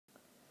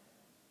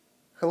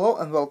Hello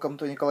and welcome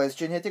to Nikolay's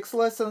genetics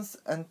lessons,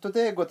 and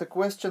today I got a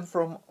question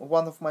from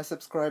one of my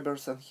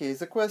subscribers, and here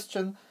is a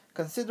question.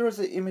 Consider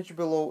the image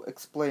below,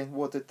 explain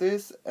what it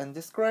is, and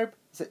describe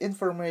the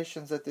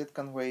information that it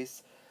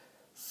conveys.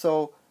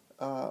 So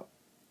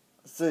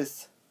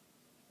this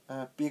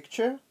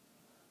picture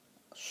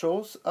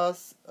shows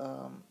us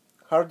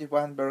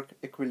Hardy-Weinberg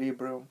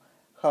equilibrium,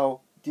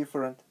 how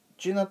different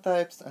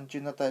genotypes, and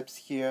genotypes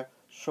here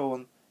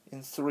shown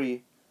in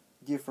three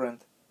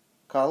different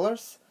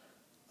colors,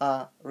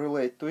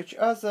 relate to each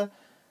other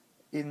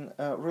in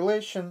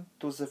relation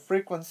to the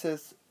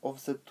frequencies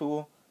of the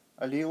two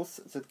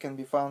alleles that can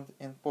be found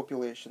in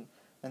population.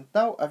 And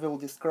now I will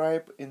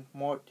describe in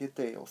more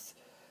details.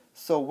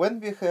 So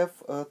when we have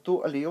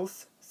two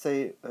alleles,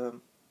 say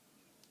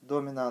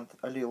dominant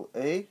allele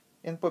A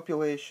in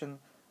population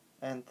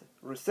and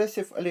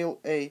recessive allele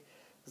A,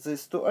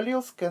 these two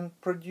alleles can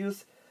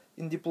produce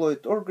in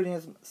diploid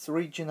organism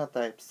three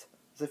genotypes.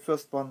 The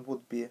first one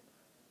would be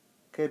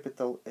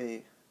capital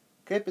A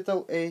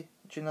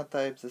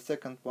genotype, the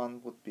second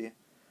one would be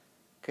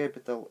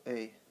capital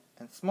A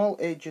and small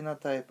a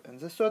genotype, and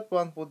the third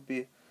one would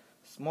be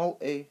small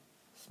a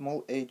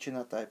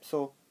genotype.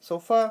 So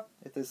far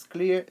it is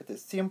clear, it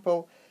is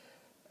simple,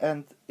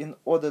 and in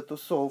order to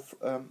solve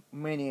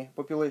many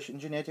population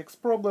genetics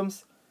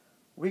problems,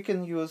 we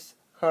can use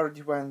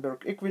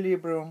Hardy-Weinberg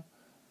equilibrium,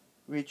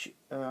 which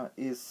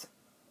is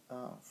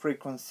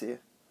frequency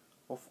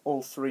of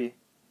all three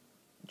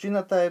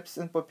genotypes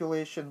in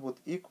population would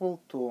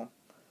equal to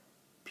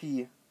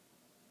p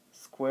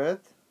squared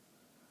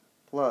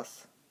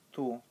plus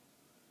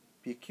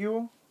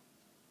 2pq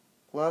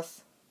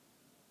plus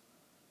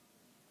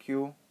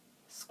q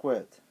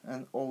squared,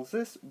 and all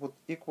this would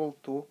equal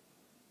to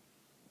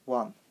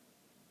 1,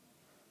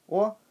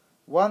 or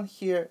 1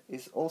 here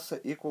is also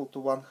equal to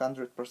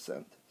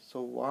 100%,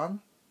 so 1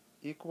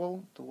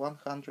 equal to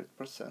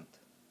 100%.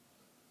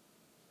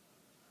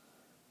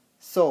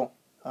 So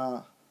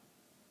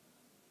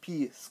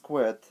p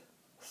squared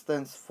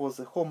stands for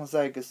the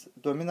homozygous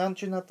dominant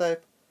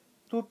genotype,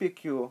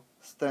 2pq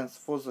stands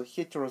for the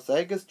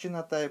heterozygous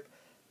genotype,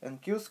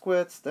 and q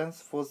squared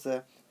stands for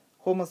the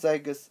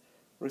homozygous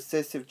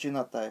recessive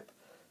genotype.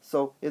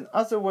 So in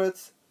other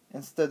words,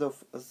 instead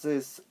of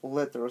these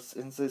letters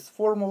in this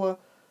formula,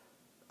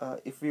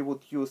 if we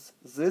would use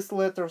these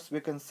letters,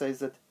 we can say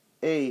that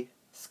a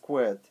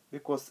squared,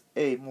 because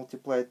a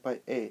multiplied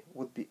by a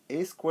would be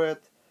a squared,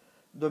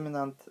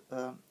 dominant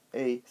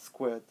a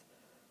squared,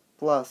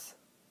 plus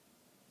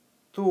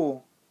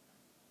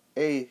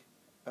 2a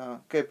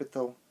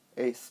capital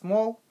A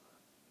small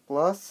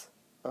plus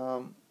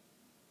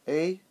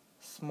a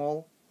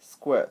small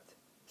squared.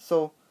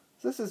 So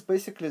this is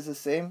basically the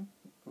same.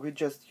 We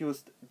just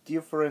used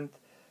different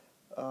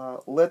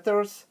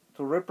letters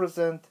to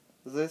represent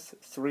these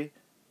three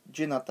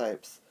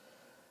genotypes.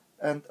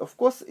 And of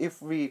course,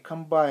 if we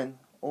combine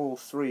all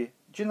three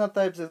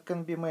genotypes that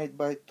can be made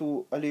by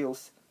two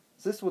alleles,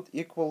 this would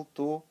equal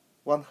to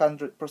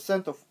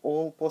 100% of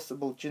all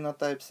possible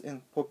genotypes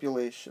in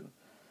population.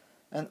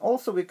 And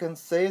also we can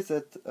say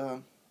that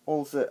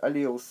all the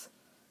alleles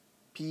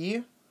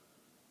P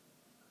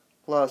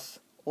plus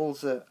all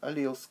the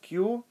alleles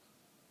Q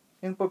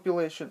in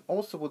population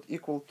also would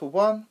equal to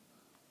 1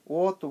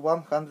 or to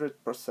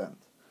 100%.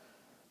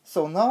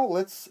 So now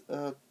let's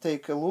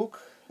take a look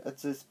at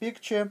this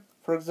picture.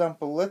 For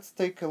example, let's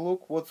take a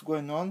look what's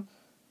going on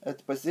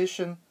at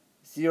position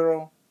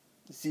 0,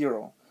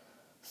 0.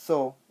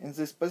 So in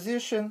this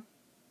position,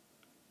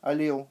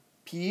 allele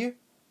P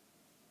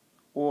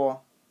or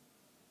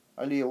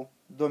allele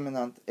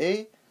dominant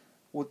A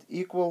would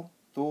equal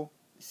to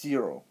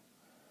 0.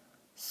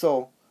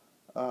 So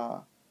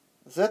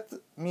that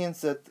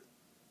means that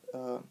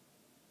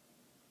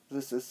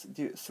this is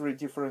three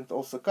different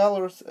also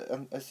colors,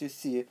 and as you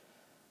see,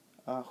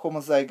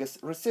 homozygous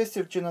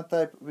recessive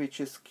genotype, which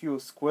is q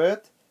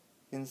squared,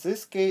 in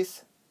this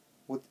case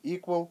would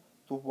equal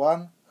to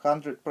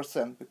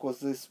 100%, because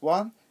this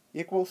 1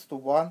 equals to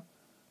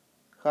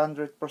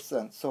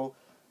 100%. So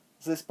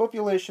this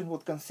population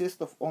would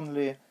consist of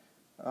only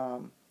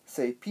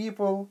say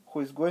people who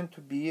is going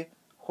to be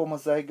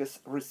homozygous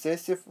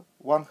recessive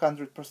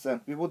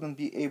 100%. We wouldn't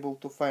be able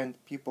to find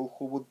people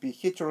who would be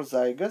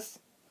heterozygous.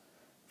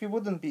 We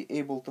wouldn't be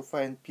able to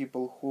find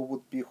people who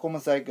would be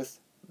homozygous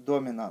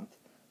dominant,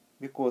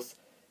 because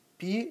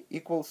P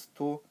equals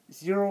to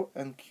 0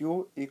 and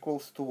Q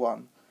equals to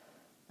 1.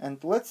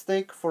 And let's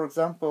take, for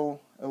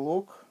example, a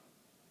look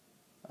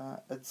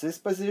at this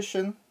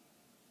position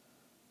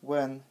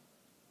when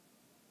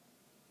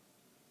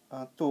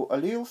two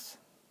alleles,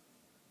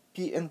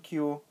 P and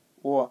Q,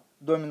 or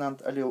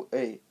dominant allele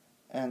A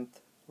and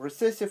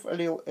recessive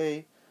allele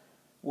A,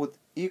 would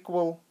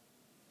equal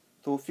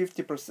to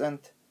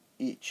 50%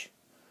 each.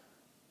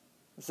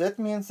 That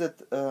means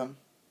that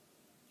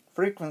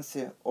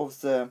frequency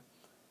of the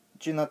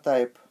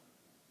genotype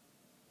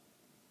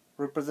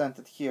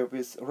represented here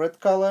with red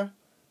color,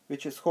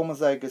 which is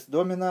homozygous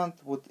dominant,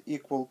 would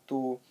equal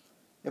to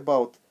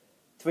about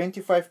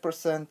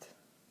 25%,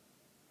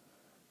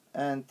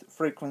 and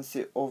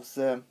frequency of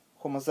the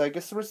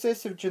homozygous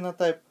recessive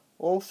genotype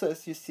also,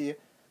 as you see,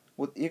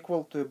 would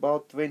equal to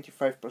about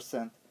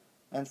 25%,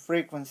 and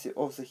frequency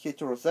of the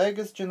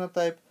heterozygous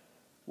genotype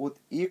would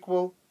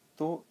equal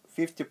to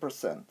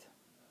 50%.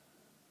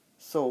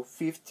 So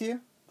 50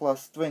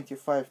 plus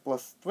 25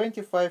 plus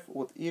 25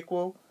 would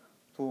equal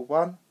to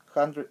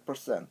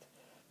 100%.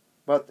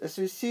 But as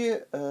you see,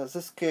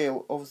 the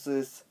scale of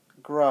this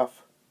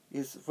graph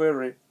is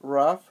very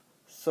rough,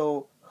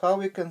 so how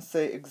we can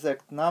say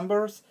exact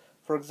numbers?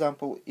 For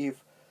example,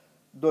 if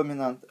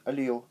dominant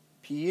allele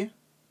P,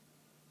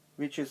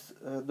 which is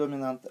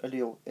dominant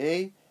allele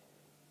A,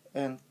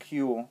 and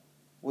Q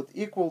would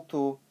equal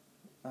to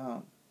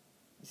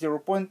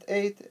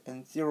 0.8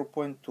 and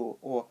 0.2,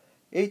 or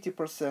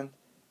 80%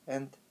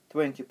 and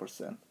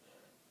 20%.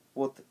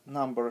 What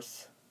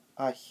numbers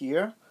are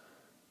here?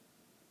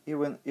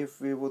 Even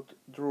if we would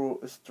draw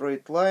a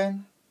straight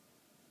line,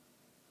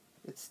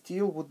 it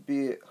still would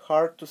be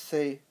hard to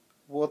say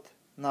what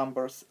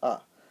numbers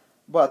are.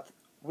 But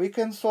we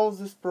can solve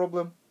this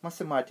problem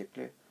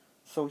mathematically.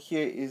 So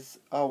here is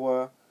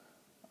our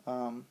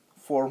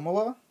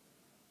formula,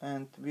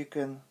 and we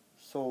can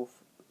solve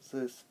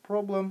this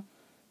problem,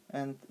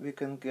 and we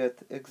can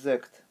get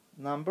exact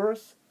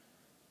numbers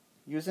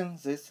using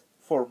this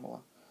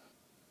formula.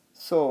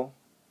 So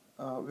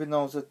we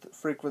know that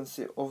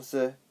frequency of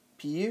the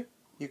P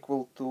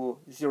equal to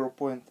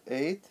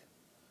 0.8.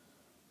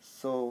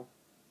 So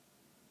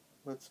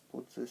let's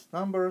put these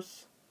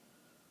numbers.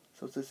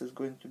 So this is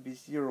going to be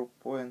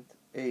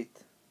 0.8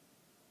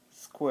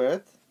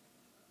 squared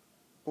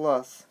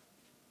plus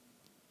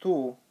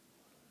 2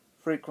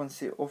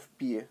 frequency of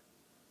P,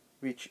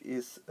 which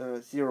is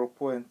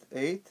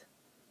 0.8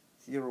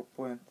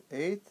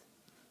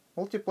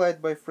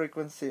 multiplied by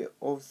frequency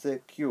of the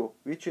Q,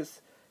 which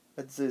is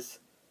at this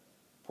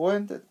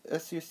point,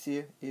 as you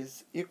see,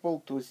 is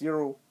equal to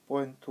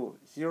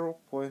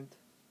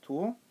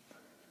 0.2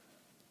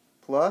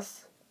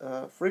 plus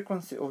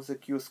frequency of the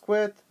Q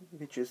squared,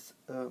 which is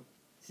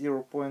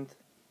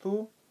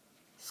 0.2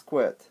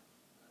 squared.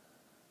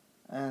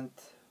 And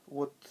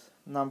what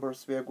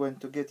numbers we are going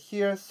to get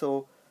here?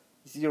 So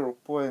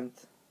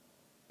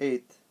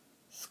 0.8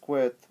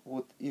 squared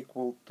would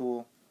equal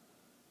to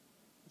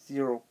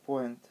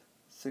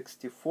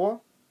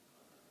 0.64,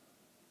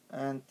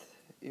 and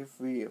if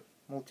we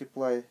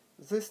multiply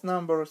these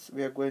numbers,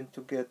 we are going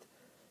to get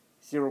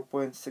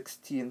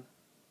 0.16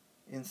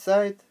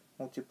 inside,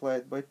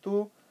 multiplied by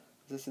 2.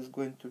 This is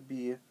going to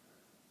be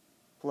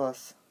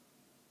plus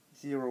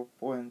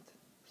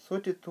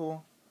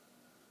 0.32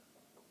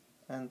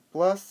 and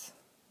plus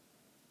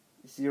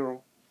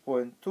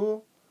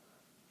 0.2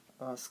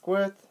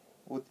 squared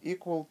would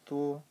equal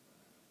to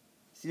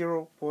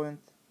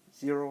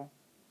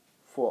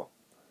 0.04.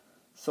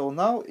 So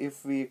now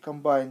if we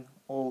combine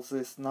all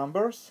these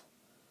numbers,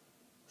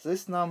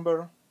 this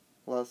number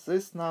plus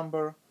this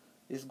number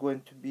is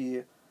going to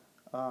be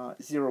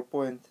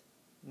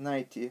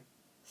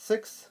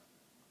 0.96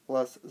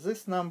 plus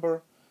this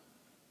number,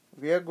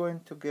 we are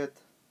going to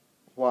get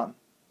 1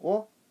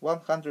 or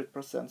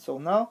 100%. So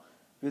now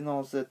we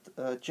know that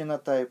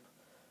genotype,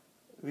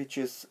 which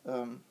is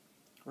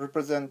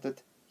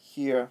represented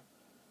here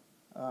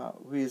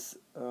with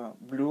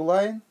blue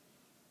line,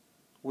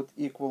 would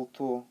equal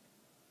to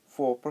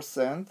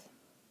 4%.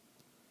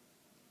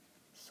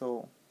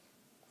 So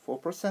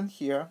 4%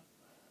 here,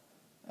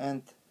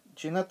 and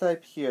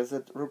genotype here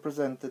that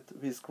represented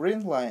with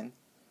green line,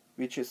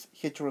 which is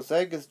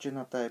heterozygous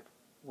genotype,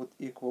 would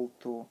equal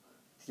to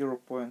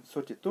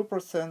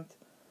 0.32%,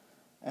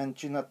 and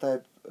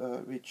genotype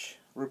which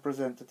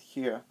represented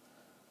here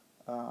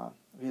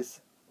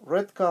with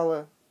red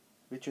color,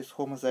 which is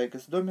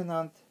homozygous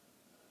dominant,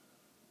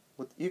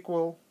 would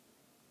equal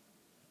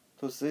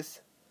to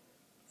this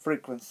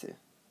frequency,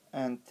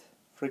 and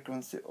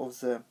frequency of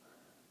the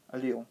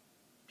allele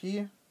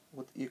P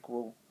would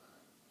equal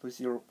to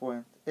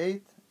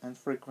 0.8, and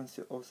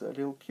frequency of the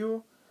allele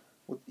Q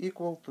would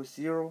equal to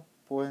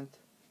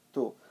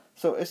 0.2.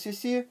 So as you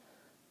see,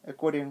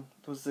 according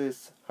to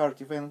this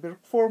Hardy-Weinberg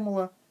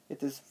formula,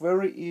 it is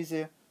very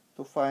easy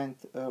to find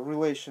a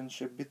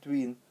relationship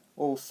between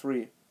all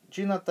three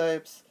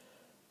genotypes.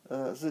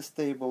 This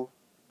table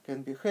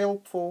can be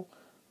helpful,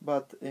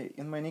 but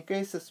in many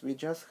cases we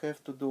just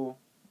have to do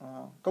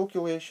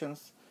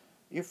calculations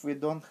if we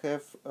don't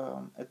have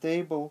a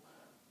table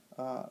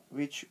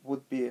which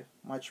would be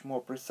much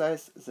more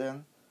precise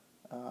than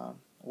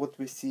what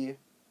we see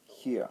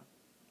here.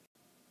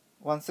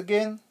 Once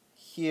again,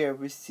 here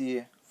we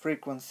see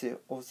frequency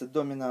of the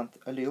dominant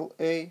allele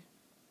A,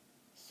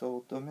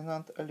 so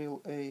dominant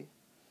allele A,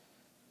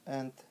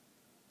 and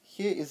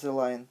here is the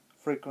line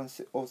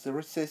frequency of the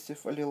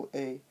recessive allele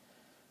A,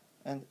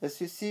 and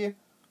as you see,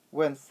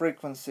 when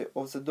frequency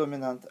of the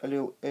dominant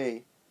allele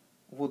A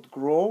would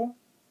grow,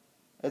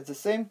 at the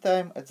same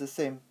time, at the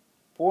same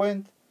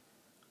point,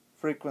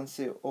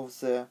 frequency of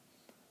the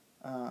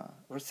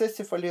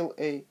recessive allele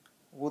A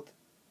would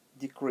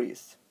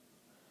decrease.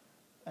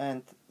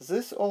 And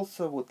this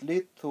also would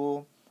lead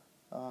to,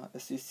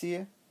 as you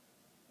see,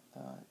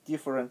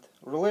 different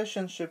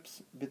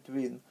relationships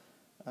between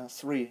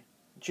three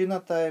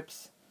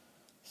genotypes.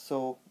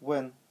 So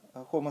when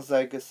a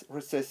homozygous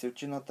recessive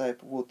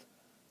genotype would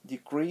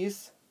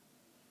decrease,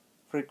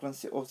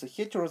 frequency of the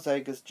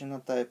heterozygous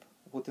genotype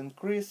would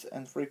increase,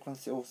 and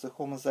frequency of the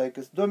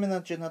homozygous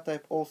dominant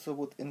genotype also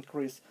would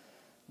increase.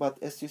 But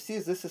as you see,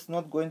 this is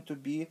not going to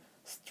be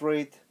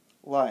straight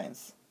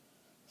lines.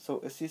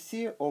 So as you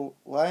see, all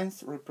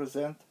lines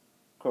represent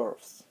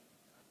curves.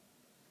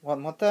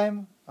 One more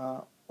time,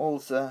 all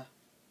the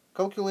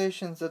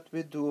calculations that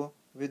we do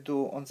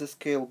on the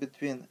scale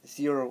between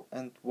 0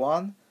 and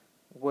 1,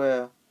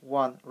 where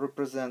 1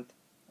 represents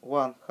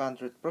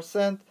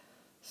 100%.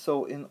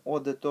 So in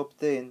order to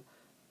obtain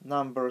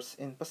numbers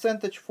in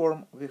percentage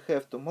form, we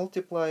have to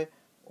multiply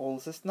all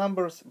these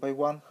numbers by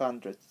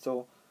 100.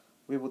 So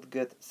we would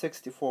get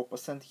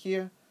 64%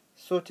 here,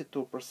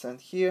 32%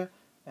 here,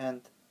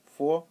 and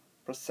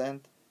 4%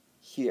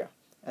 here.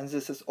 And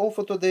this is all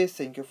for today.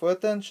 Thank you for your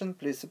attention.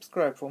 Please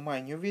subscribe for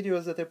my new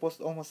videos that I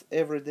post almost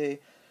every day.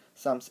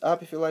 Thumbs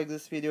up if you like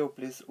this video.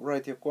 Please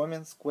write your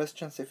comments,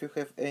 questions if you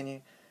have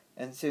any.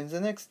 And see you in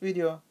the next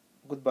video.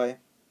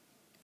 Goodbye.